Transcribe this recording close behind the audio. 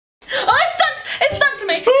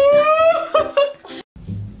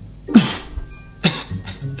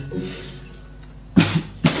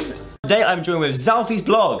today I'm joined with Zalfie's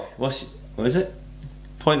blog. What is it?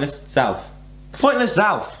 Pointless Zalf. Pointless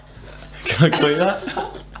Zalf. Can I call you that?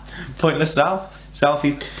 Pointless Zalf?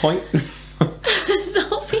 Zalfie's point?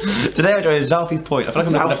 Zalfie. Today I'm joined with Zalfie's point. I feel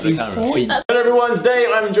like I'm looking up at the camera. Hello everyone,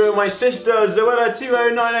 today I'm joined with my sister Zoella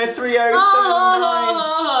 2090307.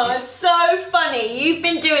 Oh, it's so funny. You've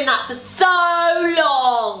been doing that for so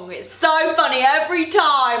long. It's so funny every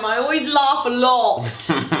time. I always laugh a lot.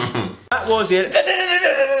 That was it.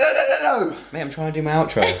 No. Mate, I'm trying to do my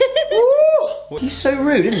outro. He's so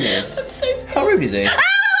rude, isn't he? I'm so sorry. How rude is he?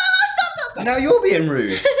 Stop. Now you're being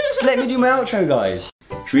rude. Just let me do my outro, guys.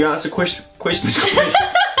 Should we answer Christmas question?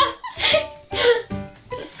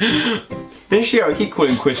 This year I keep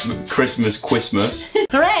calling Christmas.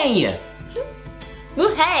 Hooray!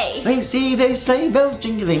 Well, hey. They see those sleigh bells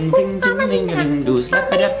jingling, ding ding ding ding ding, slap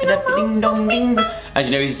it up ding dong ding. As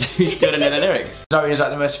you know, he still don't know the lyrics. Zoe is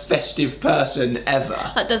like the most festive person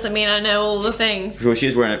ever. That doesn't mean I know all the things. Sure, she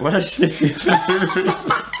is wearing it. Why did I sniff your food? I have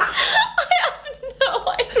no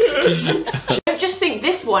idea. I just think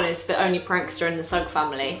this one is the only prankster in the Sugg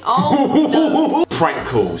family. Oh no. Prank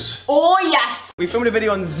calls. Oh yes. We filmed a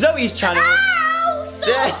video on Zoe's channel. Ow,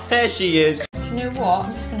 stop. There she is. Do you know what?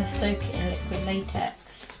 I'm just going to soak it in liquid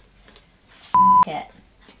latex. It.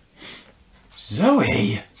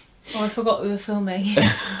 Zoe. Oh, I forgot we were filming.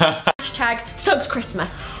 Hashtag Sugg's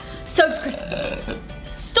Christmas. Sugg's Christmas.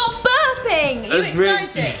 Stop burping! Are you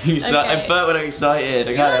excited? Really I burped when I'm excited.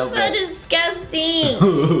 I can't help You're it. so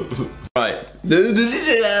disgusting. Right.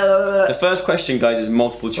 The first question, guys, is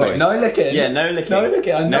multiple choice. Wait, no licking? Yeah, no licking. No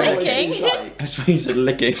licking, I know no what licking. she's like. That's why you said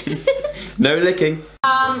licking. No licking.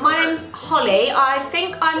 My name's Holly. I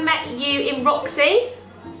think I met you in Roxy.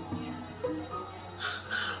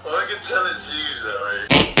 Well, I can tell it's you, Zoe.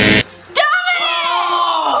 Damn it!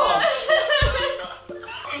 I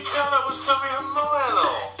can tell that was Zoe a mile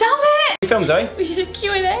off. Damn it! You film, Zoe? We should have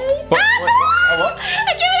Q&A. What? A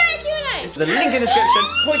Q&A. It's the link in the description.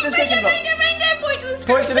 Point to the description box.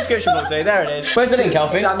 Point to the description box, Zoe. There it is. Where's the link,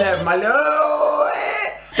 Alfie? Down there, my lord.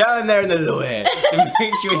 Down there in the lawyer.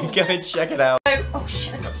 Make sure you go and check it out. Oh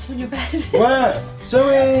shit, I got this on your bed. Where?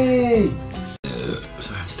 Zoe!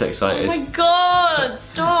 Sorry, I'm so excited. Oh my god,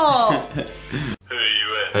 stop. Who are you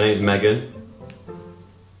with? Her name's Megan.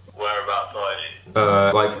 Whereabouts are you?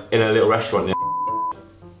 Like in a little restaurant near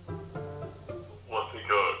What's it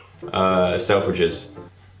called? Selfridges.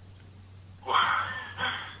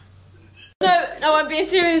 No, I'm being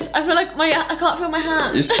serious. I feel like I can't feel my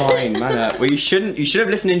hands. It's fine, man. Well, you should have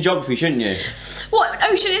listened in geography, shouldn't you? What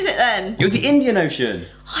ocean is it then? It was the Indian Ocean.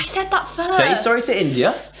 Oh, I said that first. Say sorry to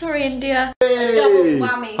India. Sorry, India. Hey. Double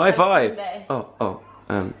whammy. High five. Sunday.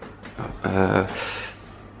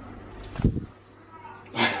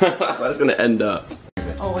 That's how it's gonna end up.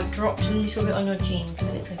 Oh, I dropped a little bit on your jeans,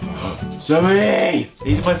 but it's okay. Zoe!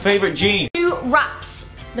 These are my favourite jeans. Who raps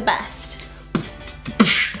the best?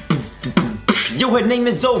 Yo, her name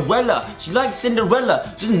is Zoella. She likes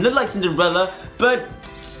Cinderella. She doesn't look like Cinderella, but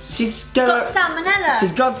she's got salmonella.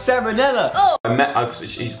 She's got salmonella. Oh. I've met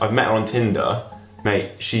her on Tinder,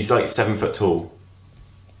 mate. She's like 7 foot tall.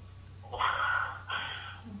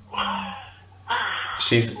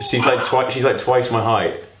 She's like twice my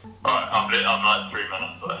height. Alright, I'm like 3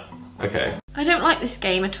 minutes away. Okay. I don't like this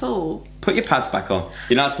game at all. Put your pads back on.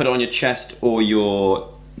 You're not supposed to put it on your chest or your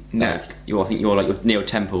neck. I think you're like near your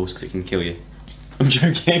temples because it can kill you. I'm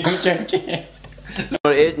joking. I'm joking. That's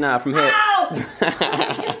what it is now from here. Ow!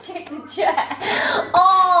 Just kicked the chair.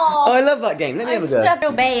 Oh! Oh, I love that game. Let me have a go. Step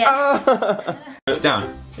your bed. Look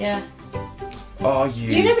down. Yeah. Oh,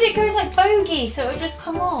 you. You know, but it goes like bogey, so it would just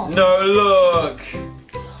come on. No, look.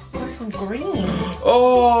 God, it's gone green.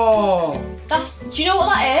 Oh. Do you know what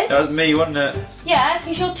that is? That was me, wasn't it? Yeah,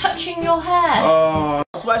 because you're touching your hair. Oh.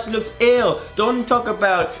 That's why she looks ill. Don't talk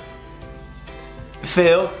about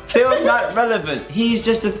Phil. Phil's not relevant. He's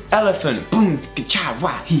just an elephant. Boom, cha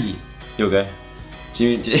wah he. You'll go. Do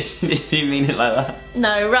you mean it like that?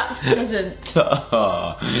 No, rap's present.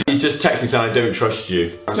 Oh. He's just texted me saying I don't trust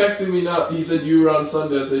you. Texting me now, he said you were on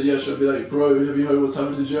Sunday, I said yeah, should I be like, bro, have you heard what's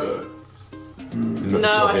happened to Joe?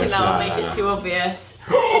 No, I think that would make it too obvious.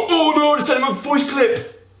 Oh no, I just sent him a voice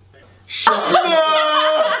clip. Shut up.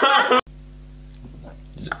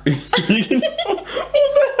 What the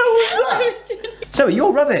hell was that? Zoe,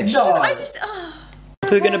 you're rubbish. No. I just,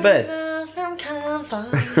 Who going to bed? From cow fight?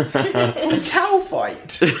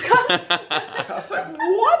 I was like,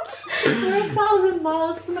 what? We're 1,000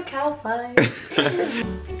 miles from a cow fight.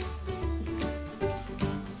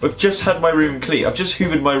 I've just had my room clean. I've just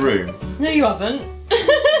hoovered my room. No, you haven't.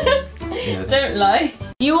 Yeah. Don't lie.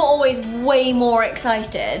 You were always way more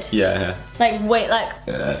excited. Yeah. Like, wait, like...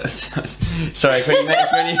 Sorry, it's when you,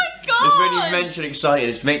 it's when you, Oh it's when you mention excited,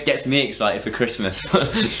 it gets me excited for Christmas.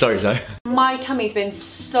 Sorry, Zoe. My tummy's been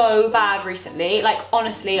so bad recently. Like,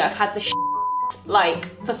 honestly, I've had the like,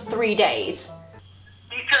 for 3 days.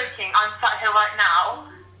 Are you joking? I'm sat here right now,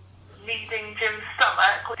 kneading Jim's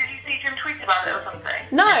stomach. Did you see Jim tweet about it or something?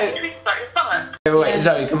 No. He tweeted about your stomach. Wait,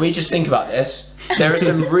 Zoe, can we just think about this? There are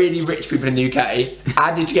some really rich people in the UK,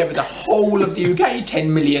 added together the whole of the UK, £10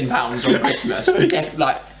 million on Christmas.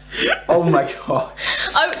 Like, oh my god.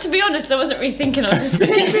 To be honest, I wasn't really thinking. I was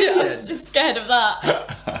just scared of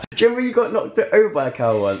that. Do you remember you got knocked over by a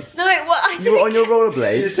cow once? No, what I You were on your She was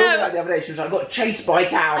rollerblades? talking about the other day, she was like, I got chased by a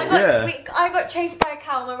cow. I got chased by a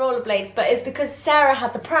cow on my rollerblades, but it's because Sarah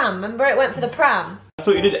had the pram. Remember, it went for the pram. I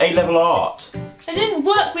thought you did A-level art. I didn't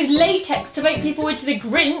work with latex to make people into the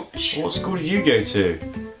Grinch. What school did you go to?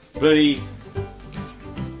 Bloody...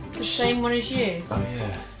 The same one as you. Oh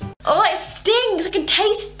yeah. Oh, it stings! I can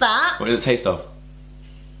taste that. What does it taste of?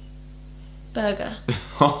 Burger.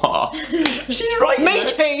 She's right. Me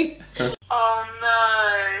too. Oh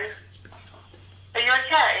no. Are you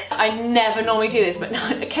okay? I never normally do this, but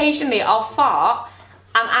occasionally I'll fart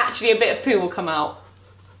and actually a bit of poo will come out.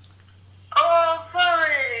 Oh,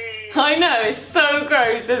 sorry. I know, it's so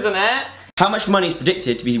gross, isn't it? How much money is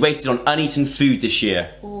predicted to be wasted on uneaten food this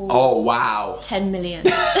year? Ooh. Oh wow. 10 million.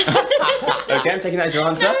 Okay, I'm taking that as your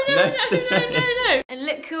answer. No. And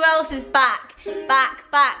look who else is back. Back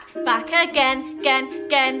again.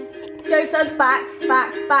 Joe Sugg's back.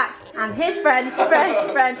 And his friend,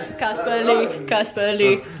 Casper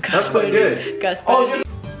Lee. That's quite good. Casper Lee.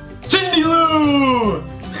 Cindy Lou!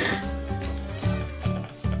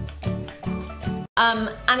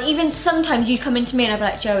 And even sometimes you come into me and I'd be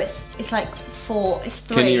like, Joe, it's like 4, it's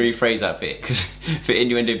 3. Can you rephrase that bit? Because for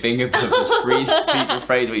innuendo bingo club, please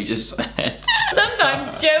rephrase what you just said.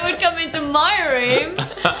 Sometimes Joe would come into my room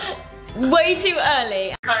way too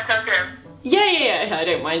early. Can I tell Jim? Yeah, I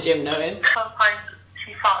don't mind Jim knowing. Sometimes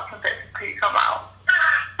she farts and bits of poo come out.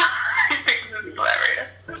 He thinks it's hilarious.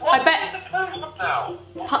 I bet.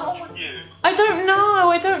 What's wrong with you? I don't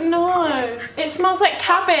know. It smells like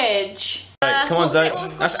cabbage. Right, come on, Zoe.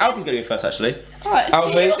 What's That's Alfie's going to go first, actually. Alright,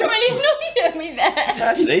 Alfie. you got really annoyed at me there.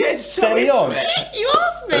 Actually, steady on. You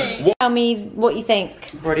asked me. Tell me what you think.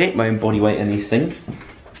 I've already ate my own body weight in these things.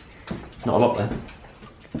 Not a lot there.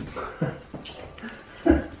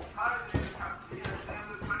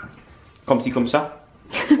 Come ça.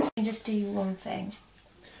 Just do one thing.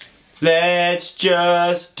 Let's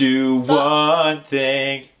just do one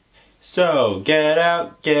thing. So get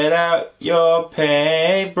out your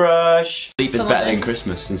paintbrush. Sleep is better than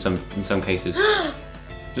Christmas in some cases.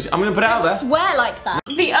 I'm gonna put it out there. Swear like that.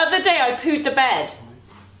 The other day I pooed the bed.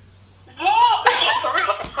 What? Sorry,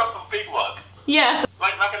 like a proper big one. Yeah.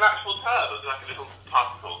 Like an actual turd or like a little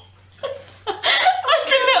particle?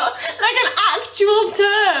 like an actual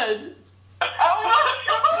turd.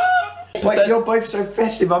 Wait, you're both so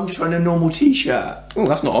festive, I'm just wearing a normal t-shirt. Oh,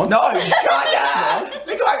 that's not on. No, shut up!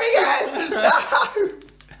 Look at my big head!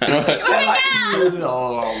 No!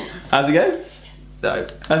 No! How's it go? No.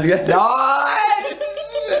 How's it go? No! I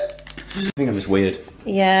think I'm just weird.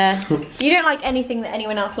 Yeah. You don't like anything that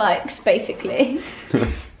anyone else likes, basically.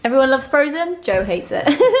 Everyone loves Frozen, Joe hates it.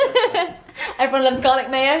 Everyone loves garlic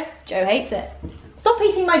mayo, Joe hates it. Stop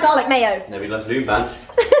eating my garlic mayo. Nobody loves loom bands.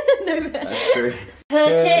 No, That's true. put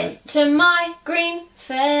it to my green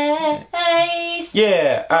face.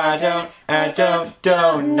 Yeah, I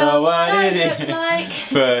don't know what it is. Like.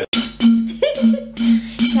 But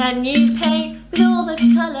Can you paint with all the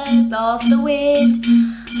colours of the wind?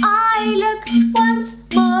 I look once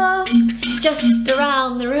more, just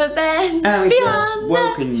around the ribbon. and we just beyond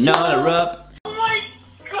woken the Nana shore. up. Oh my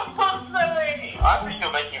god, Zoe! I think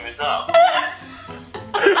you're making this up.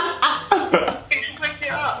 You should make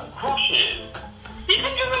it up. Of course she is. You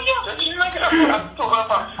think you're making it up? Did you make it up? I've thought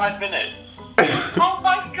about 5 minutes. Oh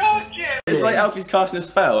my god, Jim! It's like Alfie's casting a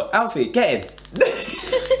spell. Alfie, get him.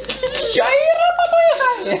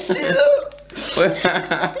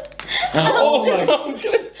 Oh my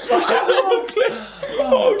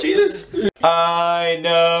Oh Jesus. I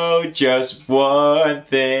know just one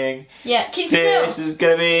thing. Yeah, keep still. This is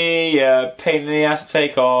gonna be a pain in the ass to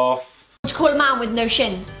take off. What do you call a man with no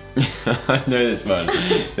shins? I know this one.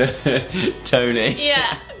 Tony.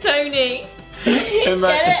 Yeah, Tony.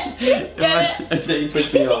 Imagine, Get it? imagine you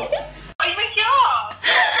push me off. Are you making it up?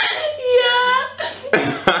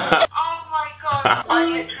 Yeah. Oh my god, I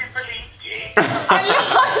literally believed you. I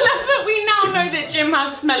love that we now know that Jim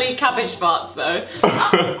has smelly cabbage farts though.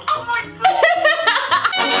 Oh my god.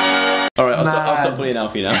 Alright, I'll I'll stop bullying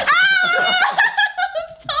Alfie now.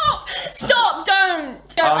 Stop, don't.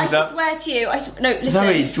 I Arms swear to you. No, listen.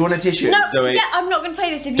 Zoe, do you want a tissue? No, Zoe. yeah, I'm not going to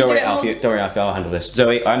play this if you Don't do worry, it Alfie. Don't worry, Alfie. I'll handle this.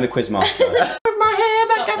 Zoe, I'm the quiz master. With my hair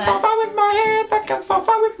back and forth, with my hair back and forth,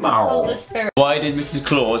 with my Hold the spirit. Why did Mrs.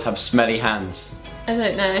 Claus have smelly hands? I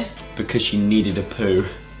don't know. Because she needed a poo.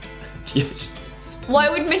 Yes. Why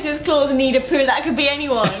would Mrs. Claus need a poo? That could be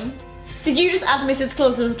anyone. Did you just add Mrs.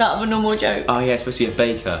 Claus to the start of a normal joke? Oh yeah, it's supposed to be a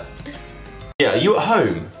baker. Yeah, are you at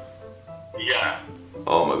home? Yeah.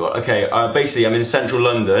 Oh my god. Okay, basically I'm in central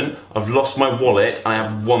London. I've lost my wallet and I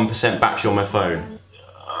have 1% battery on my phone.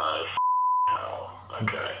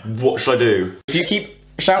 Okay. What should I do? If you keep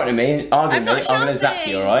shouting at me and arguing I'm at me, not I'm gonna zap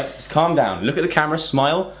shouting. you, alright? Just calm down. Look at the camera,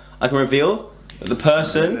 smile. I can reveal that the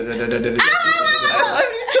person... I only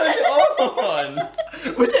turned it on!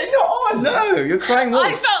 Was it not on? No, you're crying wolf.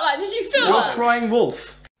 I felt that. Did you feel You're that? crying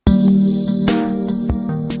wolf.